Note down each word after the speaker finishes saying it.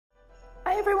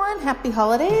everyone, happy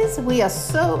holidays. We are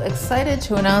so excited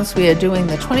to announce we are doing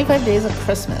the 25 Days of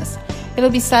Christmas.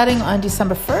 It'll be starting on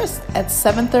December 1st at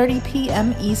 7:30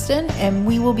 p.m. Eastern, and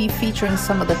we will be featuring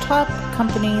some of the top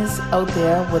companies out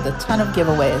there with a ton of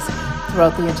giveaways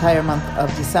throughout the entire month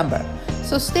of December.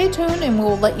 So stay tuned and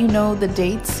we'll let you know the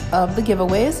dates of the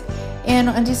giveaways. And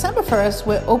on December 1st,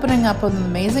 we're opening up an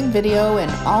amazing video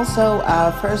and also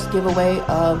our first giveaway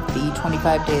of the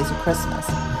 25 Days of Christmas.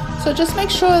 So just make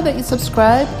sure that you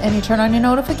subscribe and you turn on your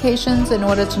notifications in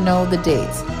order to know the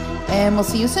dates. And we'll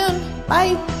see you soon.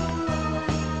 Bye.